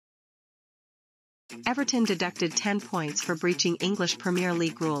Everton deducted 10 points for breaching English Premier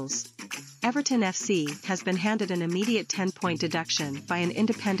League rules. Everton FC has been handed an immediate 10-point deduction by an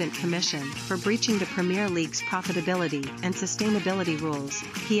independent commission for breaching the Premier League's profitability and sustainability rules,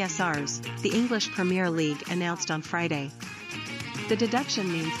 PSRs, the English Premier League announced on Friday. The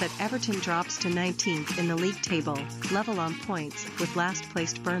deduction means that Everton drops to 19th in the league table, level on points with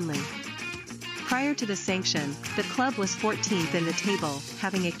last-placed Burnley. Prior to the sanction, the club was 14th in the table,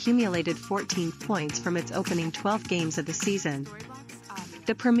 having accumulated 14 points from its opening 12 games of the season.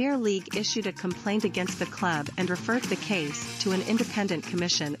 The Premier League issued a complaint against the club and referred the case to an independent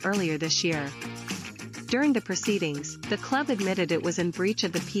commission earlier this year. During the proceedings, the club admitted it was in breach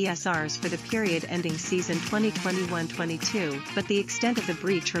of the PSRs for the period ending season 2021-22, but the extent of the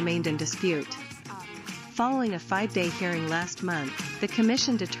breach remained in dispute. Following a 5-day hearing last month, the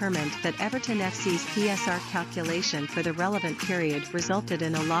Commission determined that Everton FC's PSR calculation for the relevant period resulted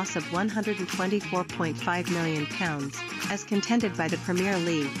in a loss of £124.5 million, as contended by the Premier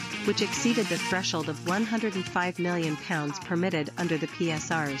League, which exceeded the threshold of £105 million permitted under the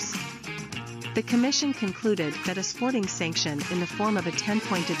PSRs. The Commission concluded that a sporting sanction in the form of a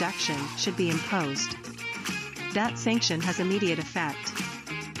 10-point deduction should be imposed. That sanction has immediate effect.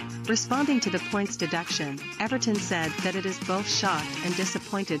 Responding to the points deduction, Everton said that it is both shocked and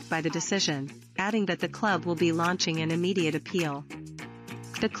disappointed by the decision, adding that the club will be launching an immediate appeal.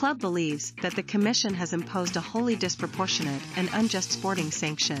 The club believes that the Commission has imposed a wholly disproportionate and unjust sporting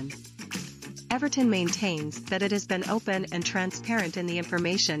sanction. Everton maintains that it has been open and transparent in the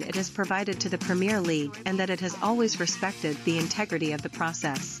information it has provided to the Premier League and that it has always respected the integrity of the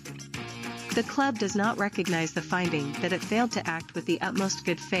process. The club does not recognize the finding that it failed to act with the utmost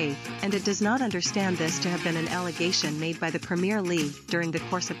good faith, and it does not understand this to have been an allegation made by the Premier League during the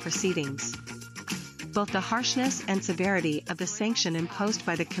course of proceedings. Both the harshness and severity of the sanction imposed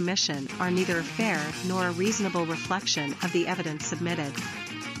by the Commission are neither a fair nor a reasonable reflection of the evidence submitted.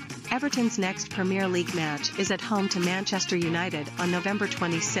 Everton's next Premier League match is at home to Manchester United on November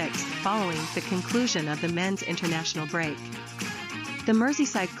 26, following the conclusion of the men's international break. The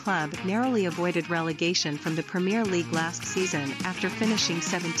Merseyside club narrowly avoided relegation from the Premier League last season after finishing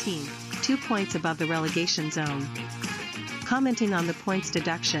 17th, 2 points above the relegation zone. Commenting on the points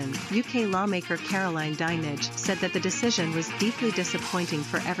deduction, UK lawmaker Caroline Dinenage said that the decision was deeply disappointing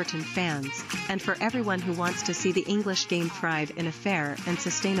for Everton fans, and for everyone who wants to see the English game thrive in a fair and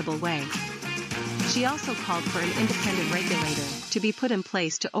sustainable way. She also called for an independent regulator to be put in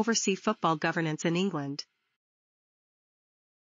place to oversee football governance in England.